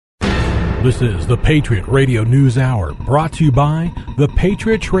This is the Patriot Radio News Hour, brought to you by the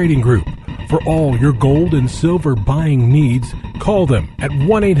Patriot Trading Group. For all your gold and silver buying needs, call them at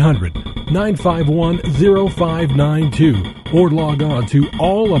 1-800-951-0592 or log on to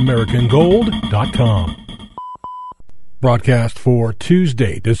allamericangold.com. Broadcast for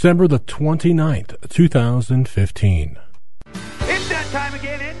Tuesday, December the 29th, 2015. It's that time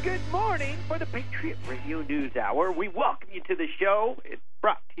again, and good morning for the Patriot Radio News Hour. We welcome you to the show. It's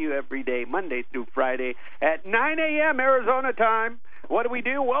brought to you every day, Monday through Friday, at 9 a.m. Arizona time. What do we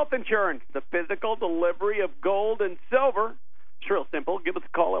do? Wealth insurance, the physical delivery of gold and silver. It's real simple. Give us a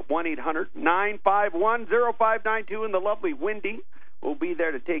call at 1-800-951-0592, and the lovely Wendy will be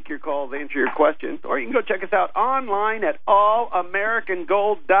there to take your calls, answer your questions. Or you can go check us out online at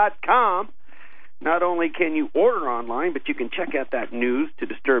allamericangold.com. Not only can you order online, but you can check out that news to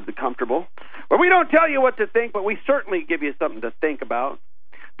disturb the comfortable. Well, we don't tell you what to think, but we certainly give you something to think about.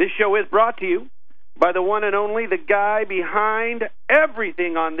 This show is brought to you by the one and only, the guy behind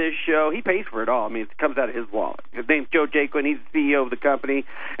everything on this show. He pays for it all. I mean, it comes out of his wallet. His name's Joe Jaquin. He's the CEO of the company,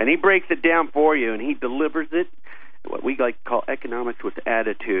 and he breaks it down for you, and he delivers it, what we like to call economics with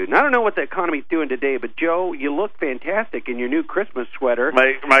attitude. And I don't know what the economy's doing today, but Joe, you look fantastic in your new Christmas sweater.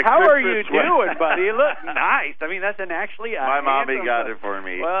 My How Christmas are you sweater. doing, buddy? You look nice. I mean, that's actually my mommy got it for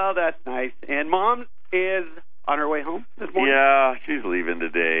me. Well, that's nice. And Mom is on her way home this morning? Yeah, she's leaving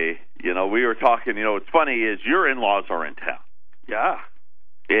today. You know, we were talking, what's funny is your in-laws are in town. Yeah.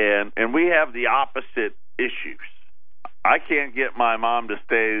 And we have the opposite issues. I can't get my mom to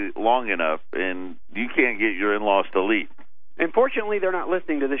stay long enough, and you can't get your in-laws to leave. Unfortunately, they're not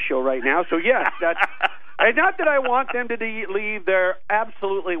listening to this show right now, so yes, that's and not that I want them to leave. They're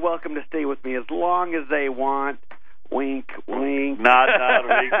absolutely welcome to stay with me as long as they want. Wink, wink. Not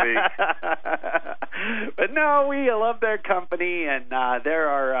wink, wink. But no, we love their company, and there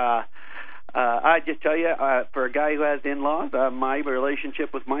are. I just tell you, for a guy who has in-laws, my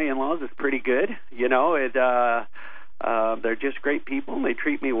relationship with my in-laws is pretty good. They're just great people, and they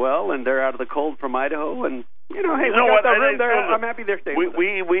treat me well, and they're out of the cold from Idaho, and hey, I'm happy they're staying with us.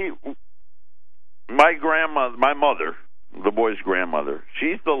 My grandmother, my mother, the boy's grandmother,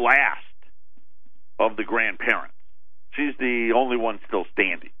 she's the last of the grandparents. She's the only one still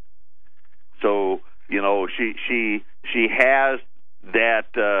standing. So, she has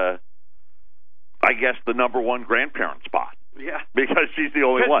that, I guess, the number one grandparent spot. Yeah. Because she's the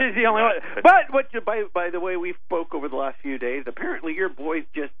only one. She's the only one. But by the way, we spoke over the last few days. Apparently your boys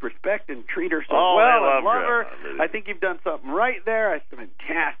just respect and treat her so well and love her. I think you've done something right there. It's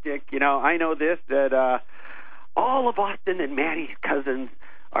fantastic. I know this, that all of Austin and Maddie's cousins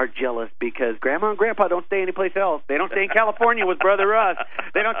are jealous because Grandma and Grandpa don't stay anyplace else. They don't stay in California with Brother Russ.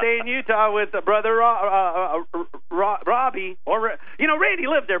 They don't stay in Utah with Brother Robbie. Or Randy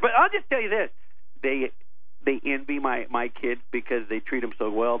lived there. But I'll just tell you this. They envy my kids because they treat them so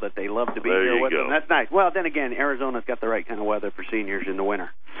well that they love to be here with them. That's nice. Well, then again, Arizona's got the right kind of weather for seniors in the winter.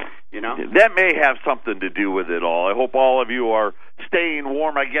 That may have something to do with it all. I hope all of you are staying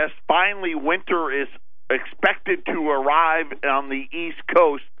warm. I guess finally winter is expected to arrive on the East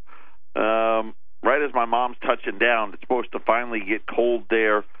Coast. Right as my mom's touching down, it's supposed to finally get cold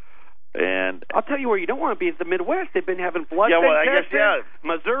there. And I'll tell you where you don't want to be is the Midwest. They've been having floods. Yeah, well, I guess, yeah.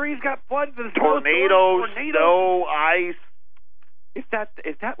 Missouri's got floods and tornadoes, snow, ice. Is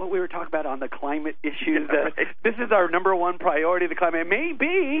that what we were talking about on the climate issues? Yeah, right. This is our number one priority, the climate.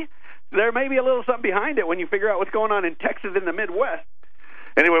 There may be a little something behind it when you figure out what's going on in Texas and the Midwest.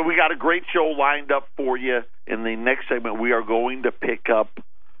 Anyway, we got a great show lined up for you. In the next segment, we are going to pick up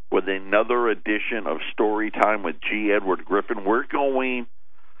with another edition of Story Time with G. Edward Griffin. We're going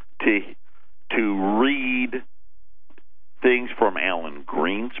to read things from Alan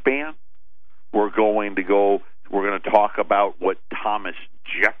Greenspan. We're going to talk about what Thomas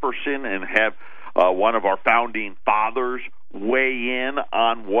Jefferson and have one of our founding fathers weigh in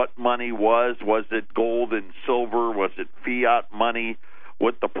on what money was. Was it gold and silver? Was it fiat money?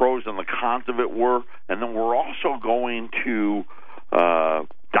 What the pros and the cons of it were. And then we're also going to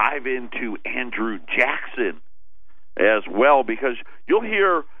dive into Andrew Jackson as well, because you'll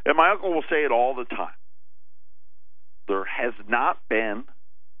hear, and my uncle will say it all the time, there has not been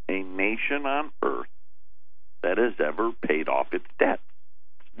a nation on earth that has ever paid off its debt.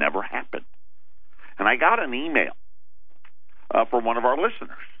 It's never happened. And I got an email from one of our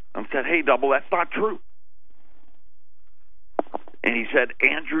listeners and said, hey, Double, that's not true. And he said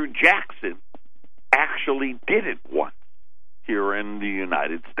Andrew Jackson actually did it once here in the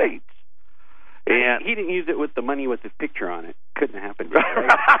United States. And he didn't use it with the money with his picture on it. Couldn't have happened.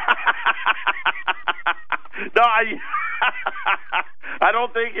 Right? No, I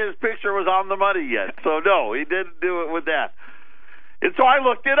don't think his picture was on the money yet. So, no, he didn't do it with that. And so I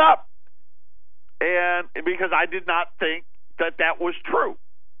looked it up, and because I did not think that was true.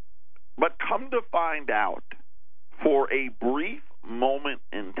 But come to find out, for a brief moment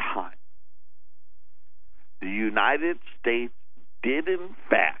in time, the United States did, in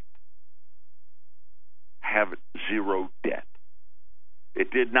fact, have zero debt. It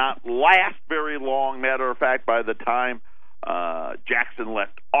did not last very long. Matter of fact, by the time Jackson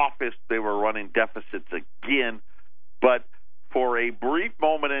left office, they were running deficits again. But for a brief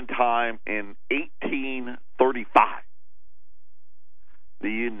moment in time in 1835, the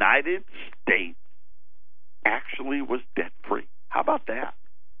United States actually was debt-free. How about that?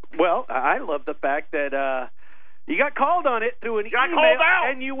 Well, I love the fact that you got called on it through an email, called out.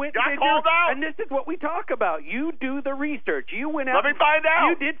 And you went got called out. And this is what we talk about. You do the research. You went out. Let me find out.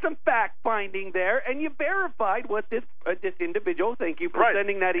 You did some fact finding there, and you verified what this individual. Thank you for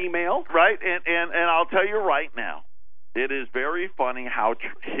sending that email. Right, and I'll tell you right now, it is very funny how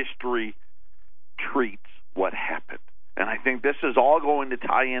history treats what happened. And I think this is all going to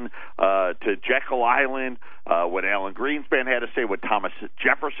tie in to Jekyll Island, what Alan Greenspan had to say, what Thomas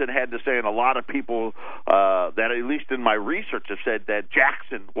Jefferson had to say, and a lot of people that, at least in my research, have said that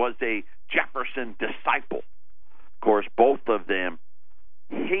Jackson was a Jefferson disciple. Of course, both of them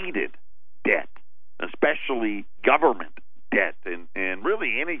hated debt, especially government debt, and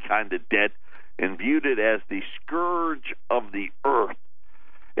really any kind of debt, and viewed it as the scourge of the earth.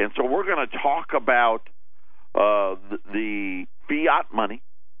 And so we're going to talk about the fiat money,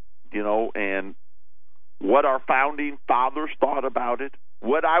 and what our founding fathers thought about it.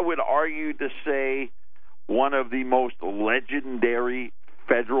 What I would argue to say one of the most legendary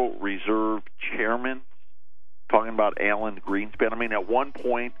Federal Reserve chairmen, talking about Alan Greenspan. I mean, at one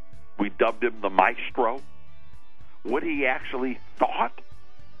point, we dubbed him the maestro. What he actually thought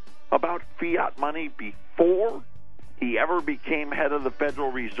about fiat money before he ever became head of the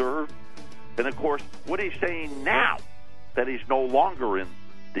Federal Reserve. And, of course, what he's saying now that he's no longer in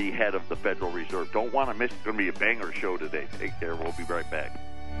the head of the Federal Reserve. Don't want to miss. It's going to be a banger show today. Take care. We'll be right back.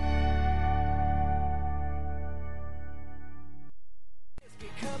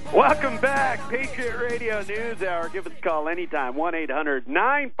 Welcome back. Patriot Radio News Hour. Give us a call anytime.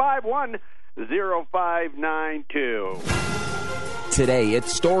 1-800-951-0592. Today,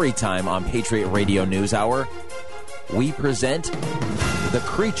 it's story time on Patriot Radio News Hour. We present The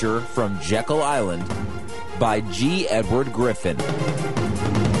Creature from Jekyll Island by G. Edward Griffin.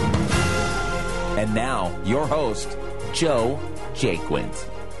 And now, your host, Joe Jaquint.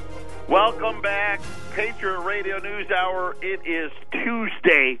 Welcome back, Patriot Radio News Hour. It is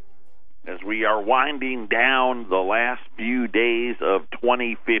Tuesday as we are winding down the last few days of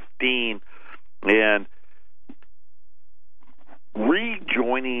 2015 and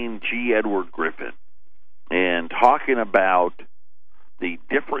rejoining G. Edward Griffin and talking about the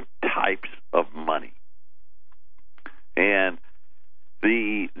different types of money. And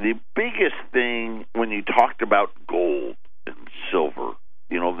the biggest thing when you talked about gold and silver,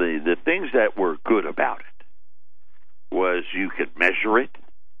 the things that were good about it was you could measure it,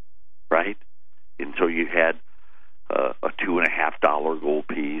 right? And so you had a $2.50 gold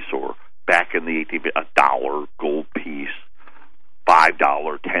piece, or back in the 1850s, $1 gold piece, $5,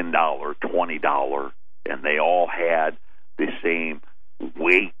 $10, $20, and they all had the same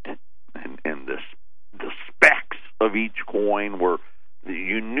weight, and the specs of each coin were,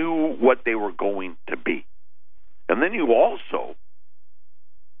 you knew what they were going to be. And then you also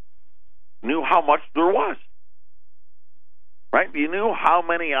knew how much there was, right? You knew how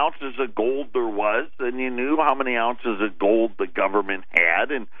many ounces of gold there was, and you knew how many ounces of gold the government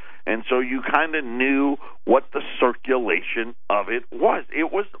had, and so you kind of knew what the circulation of it was.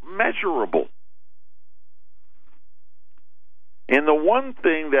 It was measurable. And the one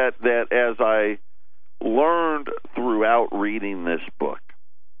thing that as I learned throughout reading this book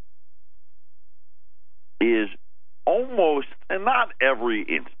is almost, and not every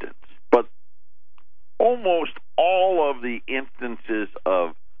instance, but almost all of the instances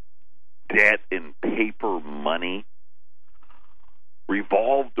of debt and paper money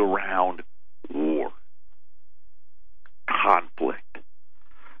revolved around war, conflict,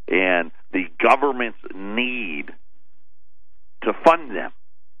 and the government's need to fund them.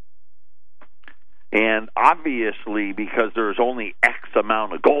 And obviously, because there's only X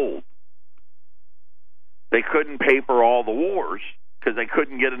amount of gold, they couldn't pay for all the wars because they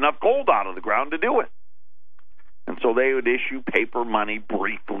couldn't get enough gold out of the ground to do it. And so they would issue paper money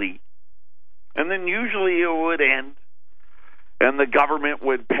briefly, and then usually it would end, and the government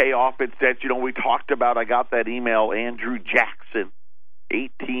would pay off its debts. We talked about, I got that email, Andrew Jackson,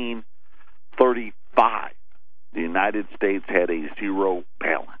 1835, the United States had a zero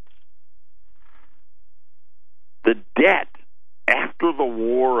balance. The debt after the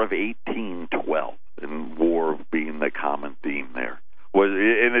War of 1812, and war being the common theme there, was,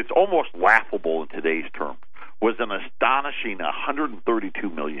 and it's almost laughable in today's terms, was an astonishing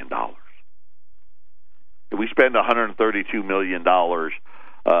 $132 million. We spend $132 million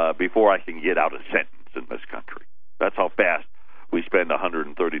before I can get out a sentence in this country. That's how fast we spend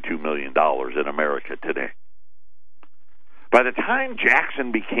 $132 million in America today. By the time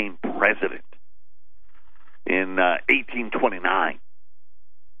Jackson became president in 1829,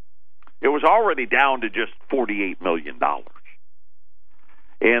 it was already down to just $48 million.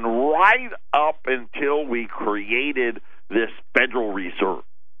 And right up until we created this Federal Reserve,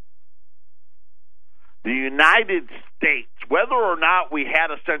 the United States, whether or not we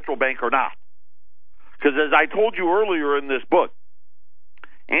had a central bank or not, because as I told you earlier in this book,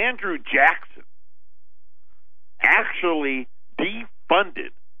 Andrew Jackson actually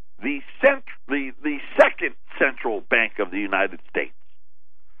defunded the second central bank of the United States.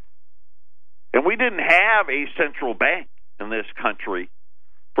 And we didn't have a central bank in this country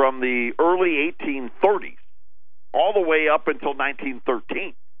from the early 1830s all the way up until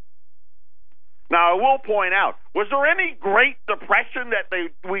 1913. Now, I will point out, was there any Great Depression that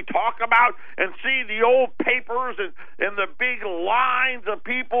we talk about and see the old papers and the big lines of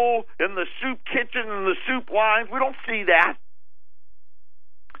people in the soup kitchen and the soup lines? We don't see that.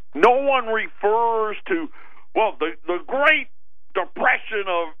 No one refers to, well, the Great Depression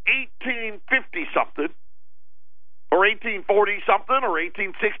of 1850-something, or 1840-something, or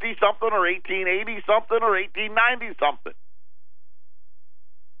 1860-something, or 1880-something, or 1890-something.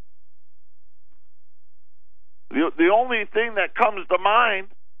 The only thing that comes to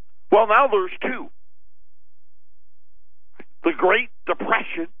mind, well, now there's two. The Great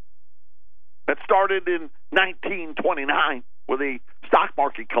Depression that started in 1929 with a stock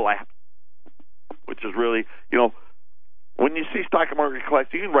market collapse, which is really, when you see stock market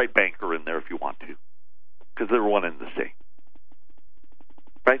collapse, you can write banker in there if you want to, because they're one and the same.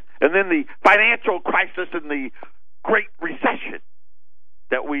 Right? And then the financial crisis and the Great Recession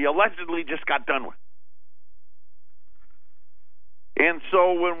that we allegedly just got done with. And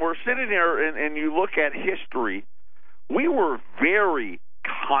so when we're sitting there and you look at history, we were very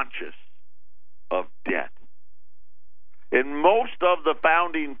conscious of debt. And most of the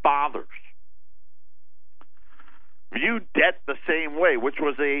founding fathers viewed debt the same way, which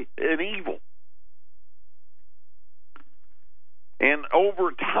was an evil. And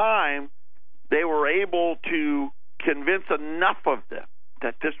over time, they were able to convince enough of them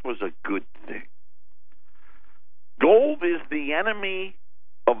that this was a good thing. Gold is the enemy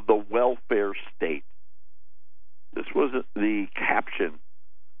of the welfare state. This was the caption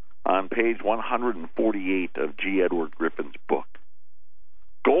on page 148 of G. Edward Griffin's book.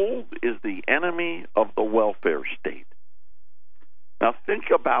 Gold is the enemy of the welfare state. Now think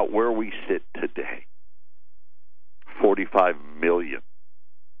about where we sit today. 45 million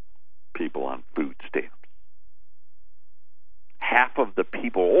people on food stamps.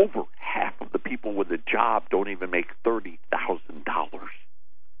 Over half of the people with a job don't even make $30,000.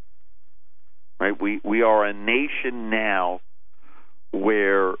 Right? We are a nation now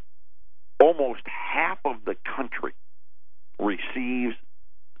where almost half of the country receives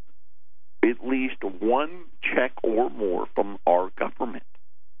at least one check or more from our government.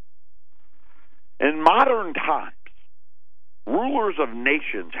 In modern times, rulers of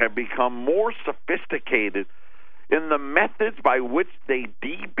nations have become more sophisticated in the methods by which they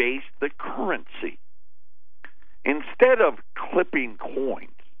debase the currency. Instead of clipping coins,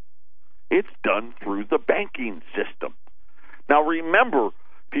 it's done through the banking system. Now remember,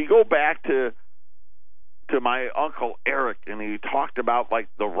 if you go back to my Uncle Eric, and he talked about like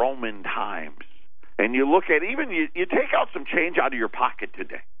the Roman times, and you look at even you take out some change out of your pocket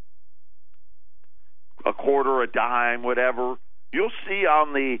today, a quarter, a dime, whatever, you'll see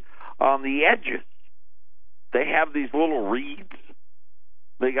on the edges they have these little reeds.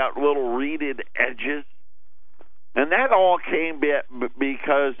 They got little reeded edges, and that all came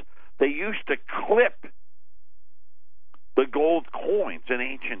because they used to clip the gold coins in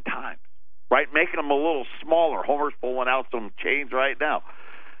ancient times, right? Making them a little smaller. Homer's pulling out some change right now.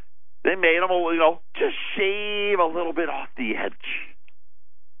 They made them, just shave a little bit off the edge.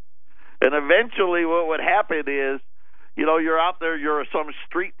 And eventually what would happen is, you're out there, you're some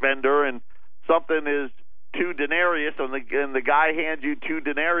street vendor, and something is 2 denarius, and the guy hands you 2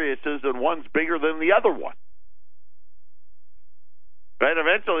 denariuses, and one's bigger than the other one. Right?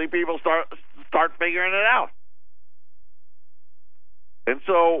 Eventually people start figuring it out. And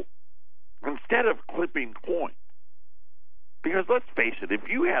so instead of clipping coins, because let's face it, if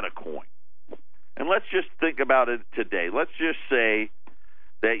you had a coin, and let's just think about it today, let's just say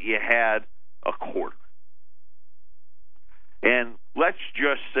that you had a quarter. And let's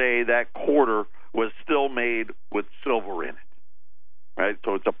just say that quarter was still made with silver in it. Right?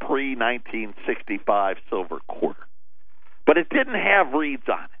 So it's a pre-1965 silver quarter. But it didn't have reeds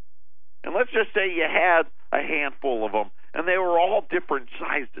on it. And let's just say you had a handful of them, and they were all different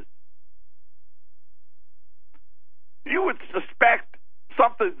sizes. You would suspect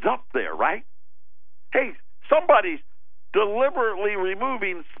something's up there, right? Hey, somebody's deliberately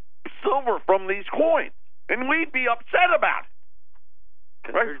removing silver from these coins, and we'd be upset about it.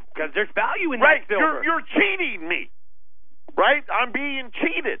 Because there's value in right. that silver. You're cheating me, right? I'm being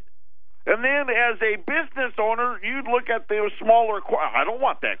cheated. And then as a business owner, you'd look at those smaller quarters. I don't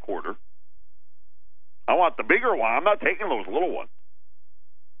want that quarter. I want the bigger one. I'm not taking those little ones.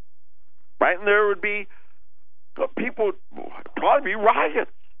 Right? And there would be people, probably be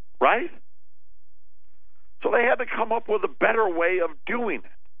riots, right? So they had to come up with a better way of doing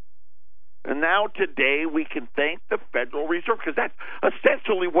it. And now today we can thank the Federal Reserve because that's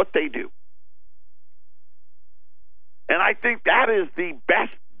essentially what they do. And I think that is the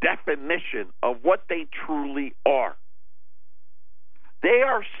best definition of what they truly are. They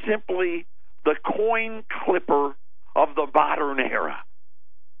are simply the coin clipper of the modern era.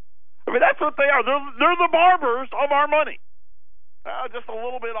 I mean, that's what they are. They're the barbers of our money. Just a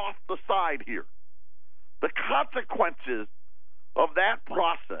little bit off the side here. The consequences of that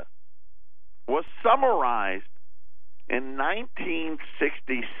process was summarized in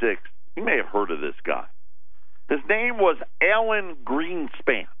 1966. You may have heard of this guy. His name was Alan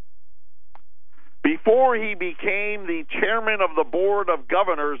Greenspan. Before he became the chairman of the Board of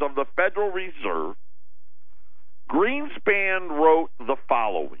Governors of the Federal Reserve, Greenspan wrote the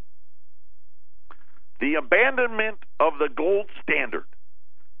following. The abandonment of the gold standard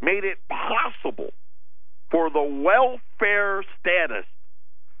made it possible for the welfare status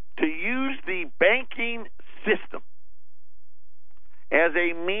to use the banking system as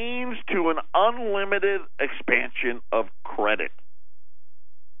a means to an unlimited expansion of credit.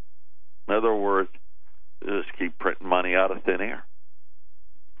 In other words, just keep printing money out of thin air.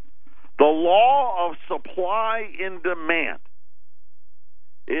 The law of supply and demand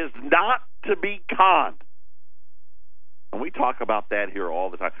is not to be conned. And we talk about that here all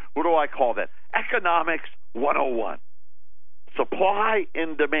the time. What do I call that? Economics 101. Supply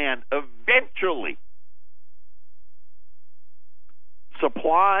and demand. Eventually,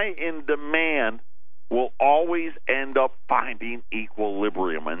 supply and demand will always end up finding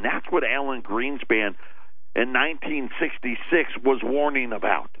equilibrium. And that's what Alan Greenspan in 1966 was warning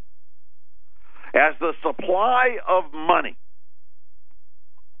about. As the supply of money,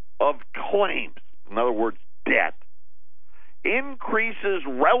 of claims, in other words, debt, increases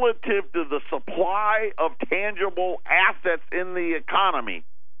relative to the supply of tangible assets in the economy,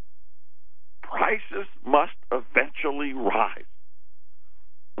 prices must eventually rise.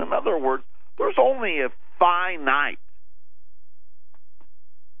 In other words, there's only a finite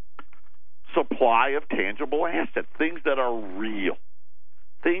supply of tangible assets, things that are real,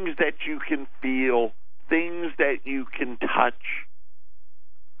 things that you can feel, things that you can touch.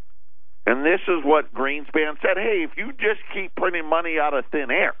 And this is what Greenspan said, hey, if you just keep printing money out of thin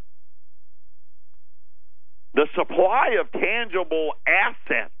air, the supply of tangible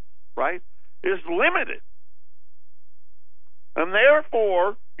assets, right, is limited. And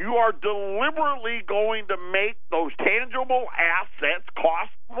therefore, you are deliberately going to make those tangible assets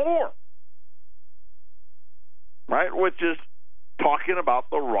cost more, right, which is talking about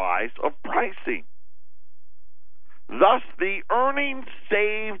the rise of pricing. Thus, the earnings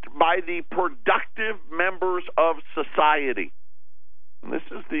saved by the productive members of society, and this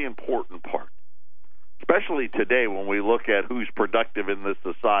is the important part, especially today when we look at who's productive in this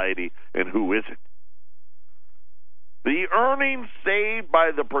society and who isn't. The earnings saved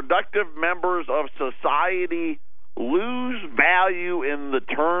by the productive members of society lose value in the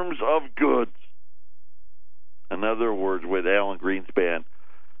terms of goods. In other words, what Alan Greenspan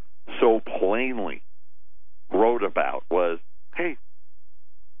so plainly wrote about was, hey,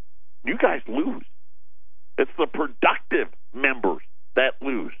 you guys lose. It's the productive members that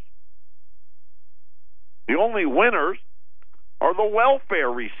lose. The only winners are the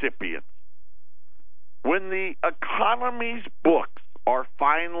welfare recipients. When the economy's books are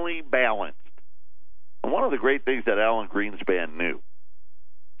finally balanced, and one of the great things that Alan Greenspan knew,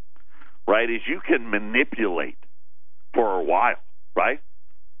 right, is you can manipulate for a while, right,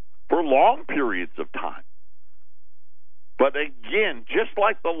 for long periods of time. But again, just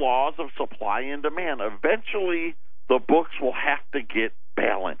like the laws of supply and demand, eventually the books will have to get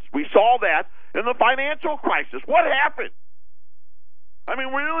balanced. We saw that in the financial crisis. What happened? I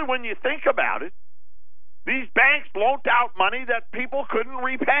mean, really, when you think about it, these banks loaned out money that people couldn't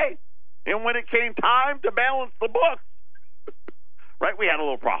repay. And when it came time to balance the books, right, we had a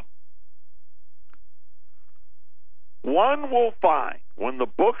little problem. One will find, when the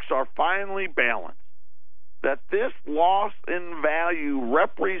books are finally balanced, that this loss in value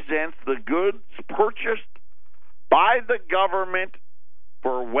represents the goods purchased by the government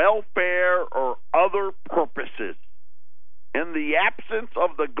for welfare or other purposes. In the absence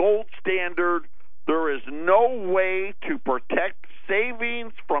of the gold standard, there is no way to protect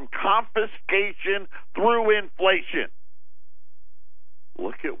savings from confiscation through inflation.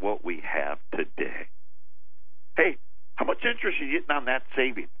 Look at what we have today. Hey, how much interest are you getting on that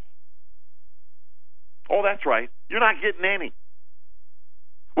savings? Oh, that's right. You're not getting any.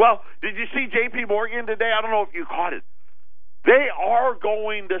 Well, did you see J.P. Morgan today? I don't know if you caught it. They are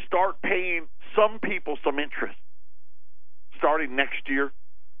going to start paying some people some interest starting next year.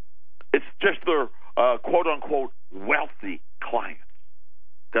 It's just their quote-unquote wealthy clients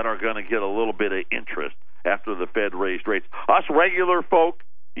that are going to get a little bit of interest after the Fed raised rates. Us regular folk,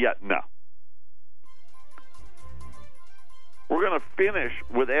 no. We're going to finish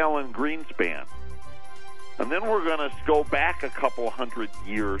with Alan Greenspan, and then we're going to go back a couple hundred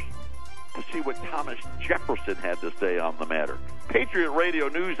years to see what Thomas Jefferson had to say on the matter. Patriot Radio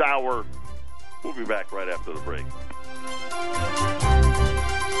News Hour. We'll be back right after the break.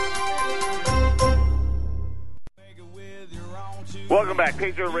 Welcome back.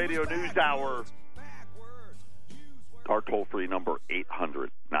 Patriot Radio News Hour. Our toll-free number,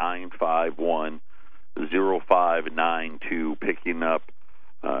 800-951-0592. Picking up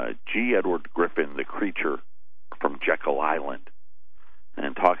G. Edward Griffin, the creature from Jekyll Island,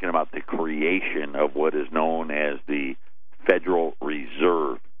 and talking about the creation of what is known as the Federal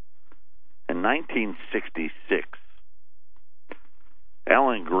Reserve. In 1966,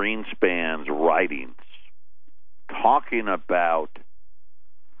 Alan Greenspan's writings talking about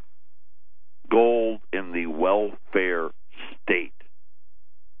gold in the welfare state.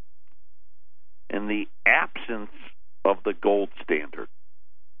 In the absence of the gold standard,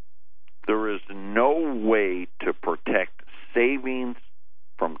 there is no way to protect savings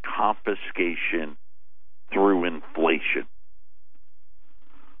from confiscation through inflation.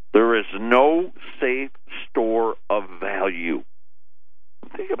 There is no safe store of value.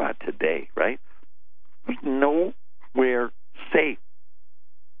 Think about today, right? There's nowhere safe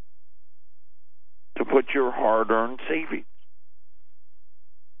to put your hard-earned savings.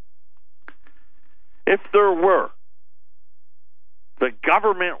 If there were, the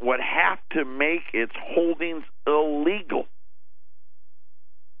government would have to make its holdings illegal,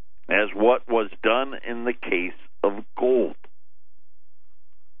 as what was done in the case of gold.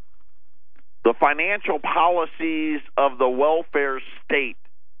 The financial policies of the welfare state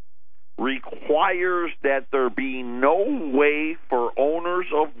requires that there be no way for owners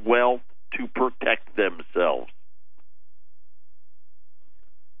of wealth to protect themselves.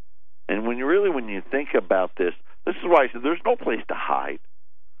 And when you think about this is why I said there's no place to hide.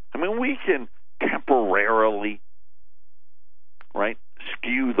 I mean, we can temporarily, right,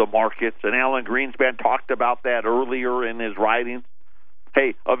 skew the markets, and Alan Greenspan talked about that earlier in his writings.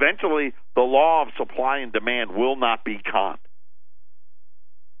 Hey, eventually the law of supply and demand will not be conned.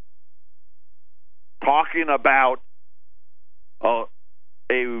 Talking about a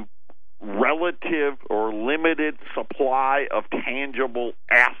relative or limited supply of tangible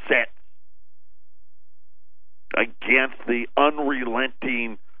assets against the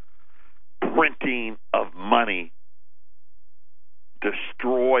unrelenting printing of money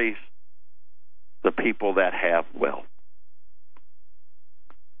destroys the people that have wealth.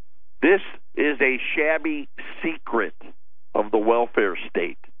 This is a shabby secret of the welfare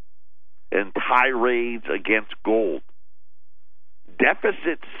state and tirades against gold.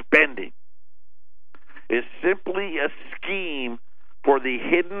 Deficit spending is simply a scheme for the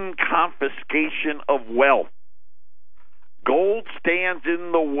hidden confiscation of wealth. Gold stands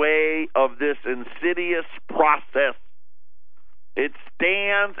in the way of this insidious process. It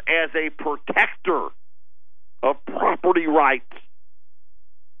stands as a protector of property rights.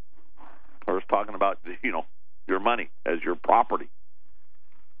 I was talking about, your money as your property.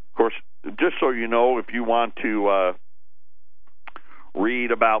 Of course, just so you know, if you want to read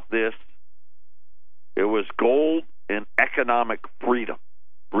about this, it was Gold and Economic Freedom,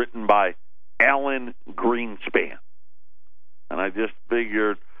 written by Alan Greenspan. And I just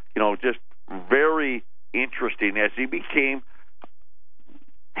figured, just very interesting as he became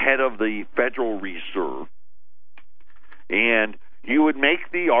head of the Federal Reserve. And you would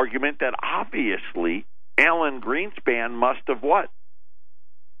make the argument that obviously Alan Greenspan must have what?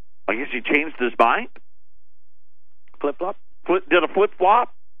 I guess he changed his mind? Flip-flop? Did a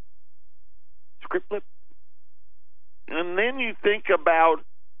flip-flop? Script flip? And then you think about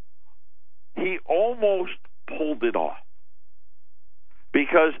he almost pulled it off.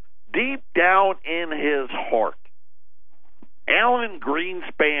 Because deep down in his heart, Alan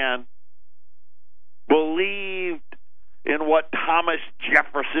Greenspan believed in what Thomas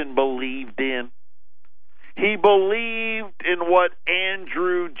Jefferson believed in. He believed in what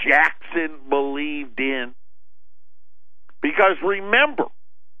Andrew Jackson believed in. Because remember,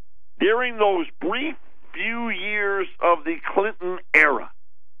 during those brief few years of the Clinton era,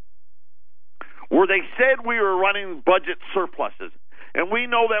 where they said we were running budget surpluses, and we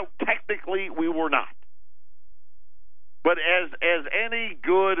know that technically we were not. But as any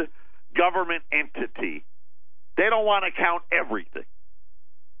good government entity, they don't want to count everything.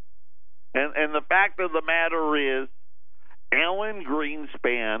 And the fact of the matter is, Alan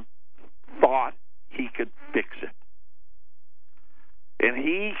Greenspan thought he could fix it. And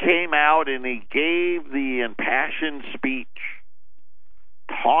he came out and he gave the impassioned speech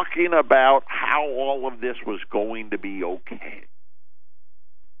talking about how all of this was going to be okay.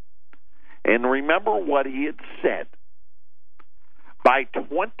 And remember what he had said. By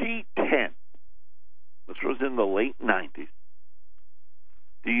 2010, this was in the late 90s,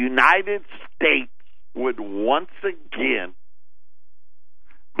 the United States would once again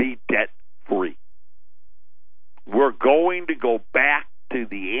be debt-free. We're going to go back to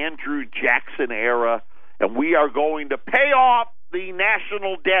the Andrew Jackson era, and we are going to pay off the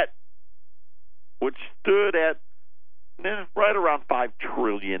national debt, which stood at right around $5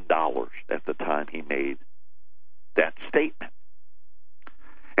 trillion at the time he made that statement.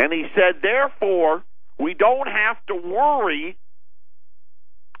 And he said, therefore, we don't have to worry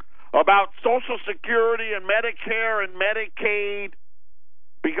about Social Security and Medicare and Medicaid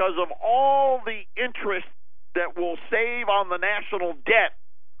because of all the interest that we'll save on the national debt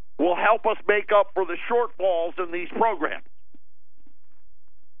will help us make up for the shortfalls in these programs.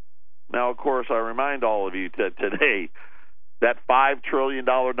 Now, of course, I remind all of you that today that $5 trillion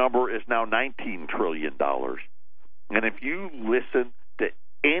number is now $19 trillion. And if you listen to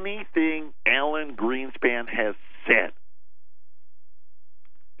anything Alan Greenspan has said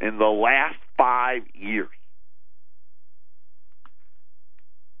in the last 5 years,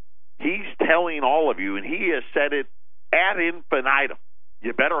 he's telling all of you, and he has said it ad infinitum,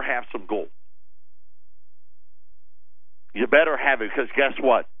 you better have some gold. You better have it, because guess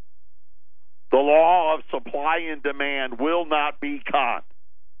what? The law of supply and demand will not be conned.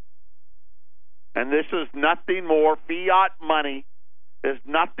 And this is nothing more, fiat money is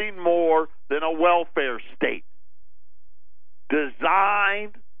nothing more than a welfare state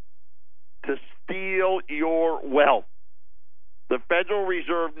designed to steal your wealth. The Federal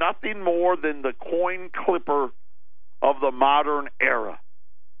Reserve, nothing more than the coin clipper of the modern era.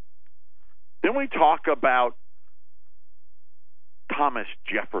 Then we talk about Thomas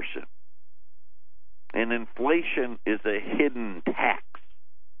Jefferson. And inflation is a hidden tax.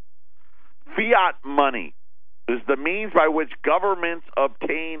 Fiat money is the means by which governments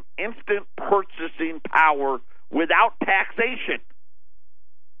obtain instant purchasing power without taxation.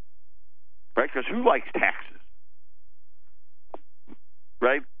 Right? Because who likes taxes?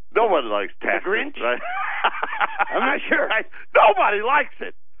 Right? Nobody likes taxes. The Grinch? Right? I'm not sure. Right? Nobody likes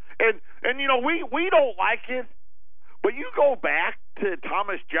it. And you know, we don't like it. But you go back to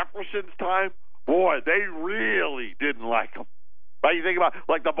Thomas Jefferson's time, boy, they really didn't like him. Right? You think about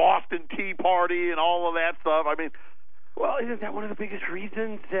like the Boston Tea Party and all of that stuff. I mean, well, isn't that one of the biggest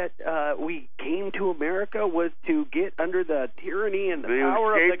reasons that we came to America was to get under the tyranny and the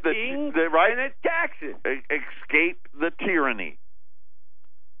power of the king right? and its taxes? Escape the tyranny.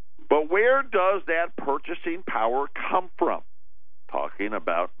 But where does that purchasing power come from? Talking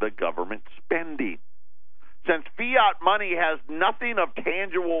about the government spending. Since fiat money has nothing of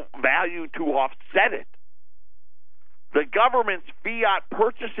tangible value to offset it, the government's fiat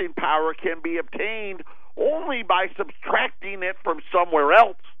purchasing power can be obtained only by subtracting it from somewhere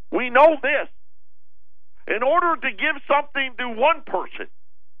else. We know this. In order to give something to one person,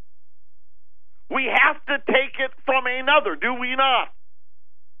 we have to take it from another, do we not?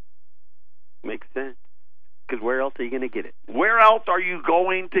 Makes sense. Because where else are you going to get it? Where else are you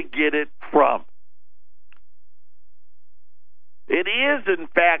going to get it from? It is, in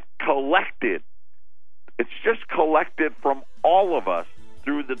fact, collected. It's just collected from all of us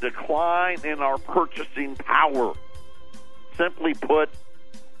through the decline in our purchasing power. Simply put,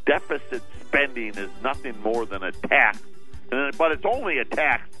 deficit spending is nothing more than a tax. But it's only a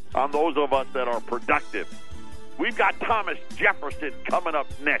tax on those of us that are productive. We've got Thomas Jefferson coming up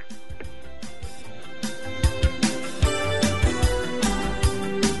next.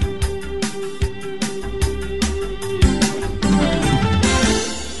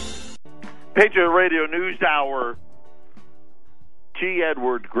 Patriot Radio News Hour. G.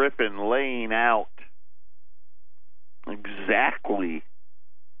 Edward Griffin laying out exactly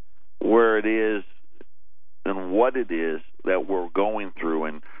where it is and what it is that we're going through,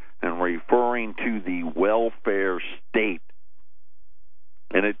 and referring to the welfare state.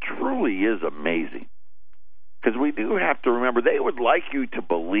 And it truly is amazing, because we do have to remember, they would like you to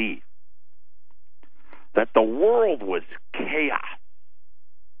believe that the world was chaos.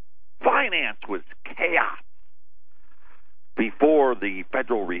 Finance was chaos before the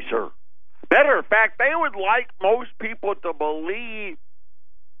Federal Reserve. Matter of fact, they would like most people to believe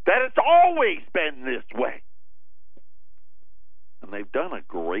that it's always been this way. And they've done a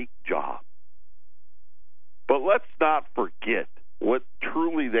great job. But let's not forget what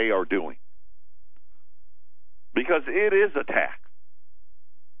truly they are doing, because it is a tax.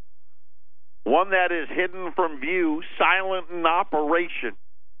 One that is hidden from view, silent in operation,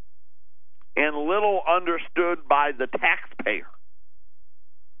 and little understood by the taxpayer.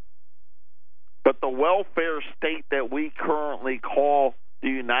 But the welfare state that we currently call the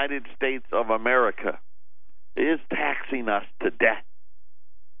United States of America is taxing us to death.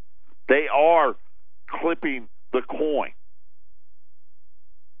 They are clipping the coin.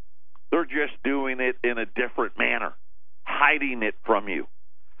 They're just doing it in a different manner, hiding it from you.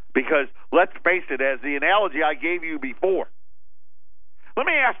 Because let's face it, as the analogy I gave you before, let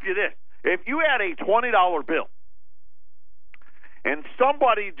me ask you this. If you had a $20 bill and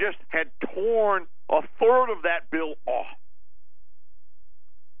somebody just had torn a third of that bill off,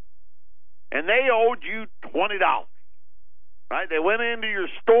 and they owed you $20, right? They went into your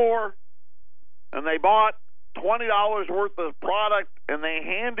store and they bought $20 worth of product, and they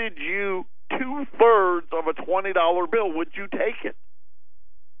handed you 2/3 of a $20 bill. Would you take it?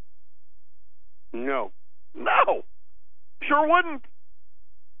 No. No. Sure wouldn't.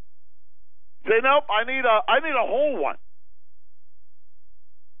 Say, nope, I need a whole one.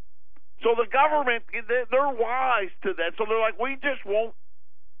 So the government, they're wise to that. So they're like, we just won't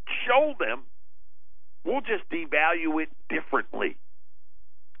show them. We'll just devalue it differently.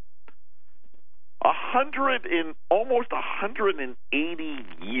 Almost 180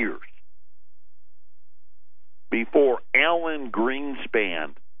 years before Alan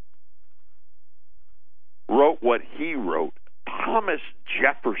Greenspan wrote what he wrote, Thomas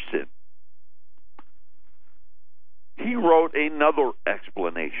Jefferson, he wrote another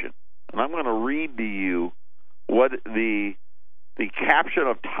explanation. And I'm going to read to you what the caption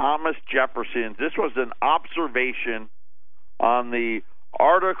of Thomas Jefferson. This was an observation on the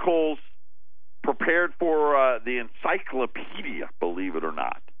articles prepared for the encyclopedia, believe it or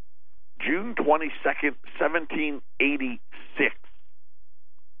not. June 22nd, 1786.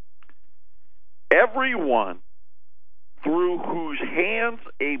 Everyone through whose hands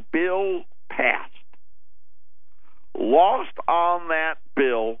a bill passed lost on that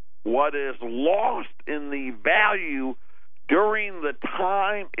bill what is lost in the value during the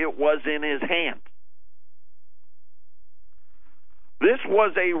time it was in his hands. This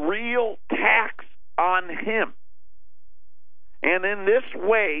was a real tax on him. And in this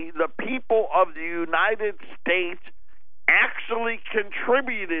way, the people of the United States actually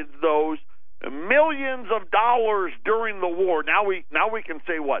contributed those millions of dollars during the war. Now we can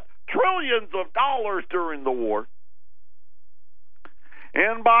say what? Trillions of dollars during the war.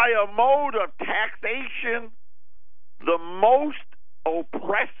 And by a mode of taxation, the most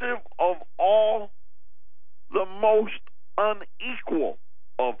oppressive of all, the most unequal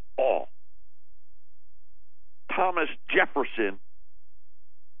of all. Thomas Jefferson,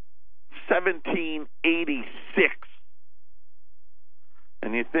 1786.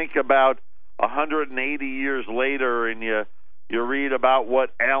 And you think about 180 years later, and you read about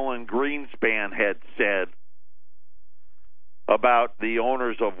what Alan Greenspan had said about the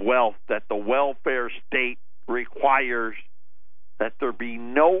owners of wealth, that the welfare state requires that there be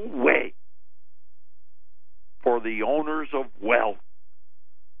no way for the owners of wealth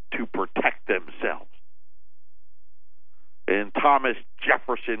to protect themselves. And Thomas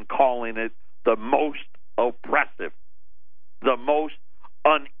Jefferson calling it the most oppressive, the most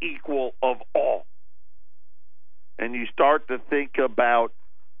unequal of all. And you start to think about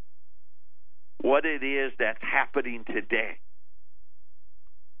what it is that's happening today.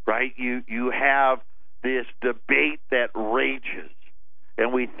 right? You have this debate that rages,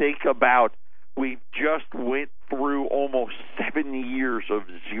 and we think about we just went through almost 7 years of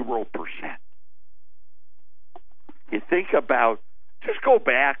 0%. You think about, just go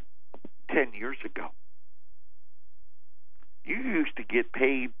back 10 years ago. You used to get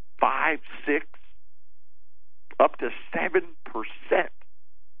paid 5, 6, up to 7%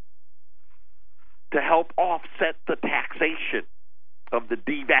 to help offset the taxation of the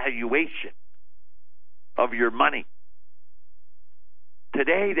devaluation of your money.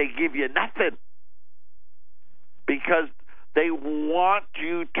 Today they give you nothing because they want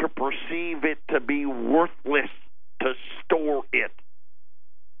you to perceive it to be worthless to store it.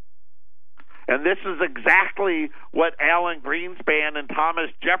 And this is exactly what Alan Greenspan and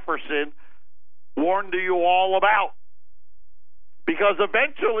Thomas Jefferson warned you all about. Because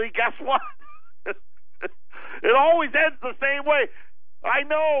eventually, guess what? It always ends the same way. I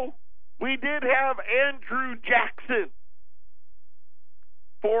know we did have Andrew Jackson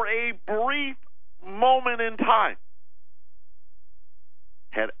for a brief moment in time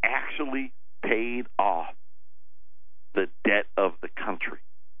had actually paid off the debt of the country.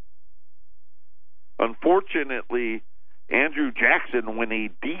 Unfortunately, Andrew Jackson, when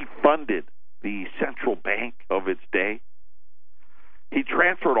he defunded the central bank of its day, he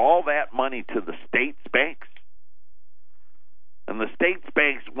transferred all that money to the states' banks. And the states'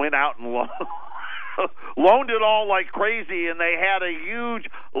 banks went out and loaned it all like crazy, and they had a huge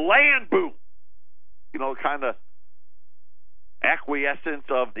land boom. You know, kind of acquiescence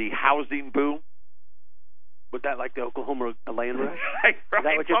of the housing boom. Was that like the Oklahoma land rush? Right. Is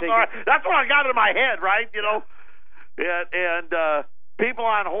that what you're thinking? That's what I got in my head, right? You know, and people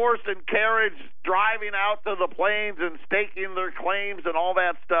on horse and carriage driving out to the plains and staking their claims and all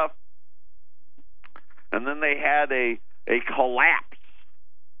that stuff. And then they had a collapse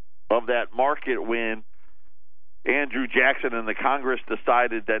of that market when Andrew Jackson and the Congress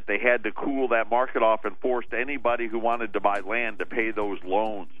decided that they had to cool that market off and forced anybody who wanted to buy land to pay those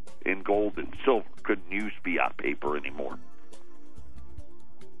loans in gold and silver. Couldn't use fiat paper anymore.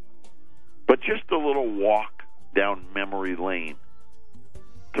 But just a little walk down memory lane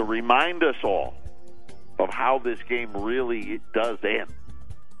to remind us all of how this game really does end.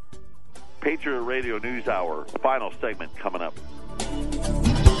 Patriot Radio News Hour, final segment coming up.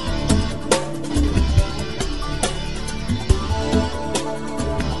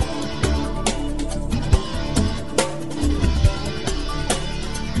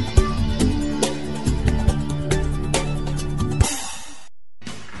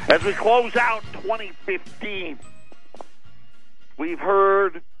 As we close out 2015, we've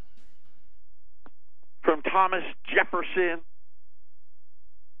heard from Thomas Jefferson,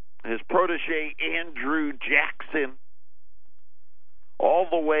 his protege Andrew Jackson, all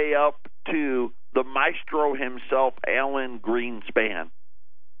the way up to the maestro himself, Alan Greenspan.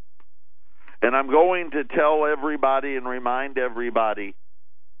 And I'm going to tell everybody and remind everybody,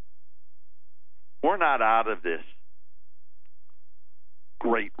 we're not out of this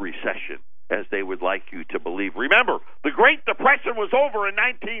Great Recession, as they would like you to believe. Remember, the Great Depression was over in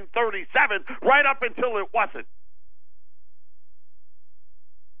 1937, right up until it wasn't.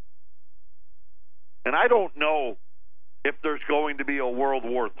 And I don't know if there's going to be a World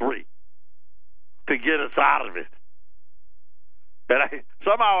War III to get us out of it. And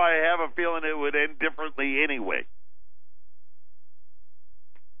somehow I have a feeling it would end differently anyway.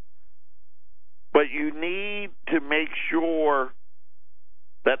 But you need to make sure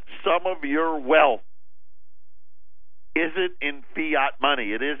that some of your wealth isn't in fiat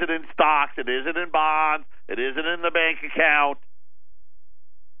money. It isn't in stocks. It isn't in bonds. It isn't in the bank account.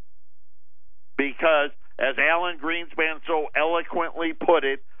 Because, as Alan Greenspan so eloquently put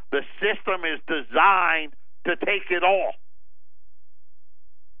it, the system is designed to take it all.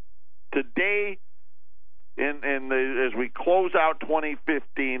 Today, as we close out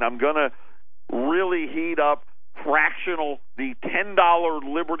 2015, I'm going to really heat up fractional, the $10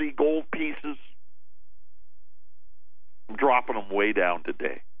 Liberty gold pieces. I'm dropping them way down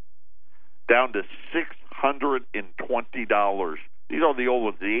today, down to $620. These are the old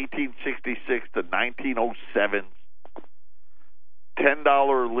ones, the 1866 to 1907s.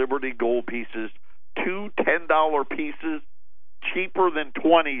 $10 Liberty gold pieces, two $10 pieces, cheaper than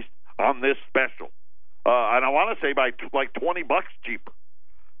 20s on this special. And I want to say by like $20 cheaper.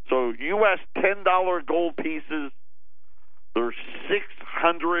 So U.S. $10 gold pieces, they're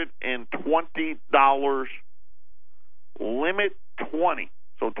 $620. Limit 20.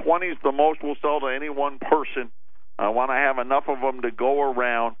 So 20 is the most we'll sell to any one person. I want to have enough of them to go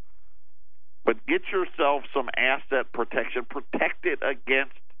around. But get yourself some asset protection. Protect it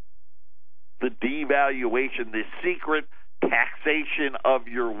against the devaluation, the secret taxation of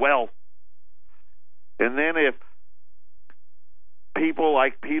your wealth. And then if people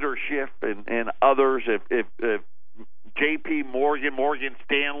like Peter Schiff and others, if J.P. Morgan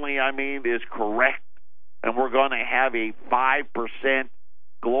Stanley, is correct, and we're going to have a 5%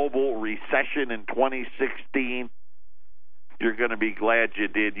 global recession in 2016, you're going to be glad you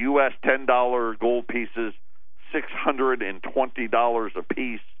did. U.S. $10 gold pieces, $620 a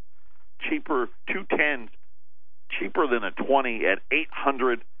piece. Cheaper, 2 10s, cheaper than a 20 at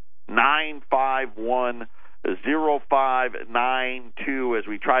 800-951-0592 as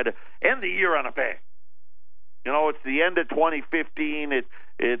we try to end the year on a bang. It's the end of 2015.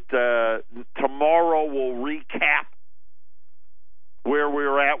 Tomorrow we'll recap where we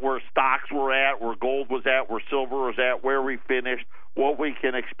were at, where stocks were at, where gold was at, where silver was at, where we finished, what we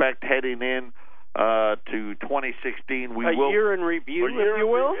can expect heading in to 2016. We will year in review, if you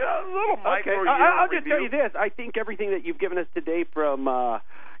will. A little micro okay. year I'll in just review. tell you this. I think everything that you've given us today from the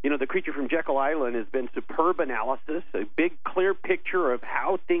creature from Jekyll Island has been superb analysis, a big, clear picture of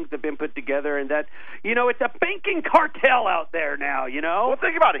how things have been put together, and that, it's a banking cartel out there now, Well,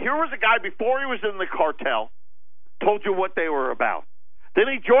 think about it. Here was a guy before he was in the cartel, told you what they were about. Then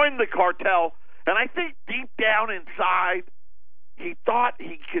he joined the cartel, and I think deep down inside, he thought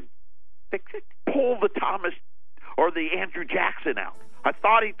he could pull the Thomas or the Andrew Jackson out. He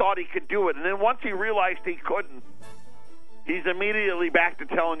thought he could do it, and then once he realized he couldn't, he's immediately back to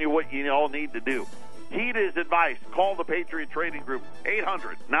telling you what you all need to do. Heed his advice. Call the Patriot Trading Group,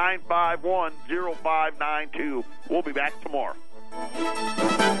 800-951-0592. We'll be back tomorrow.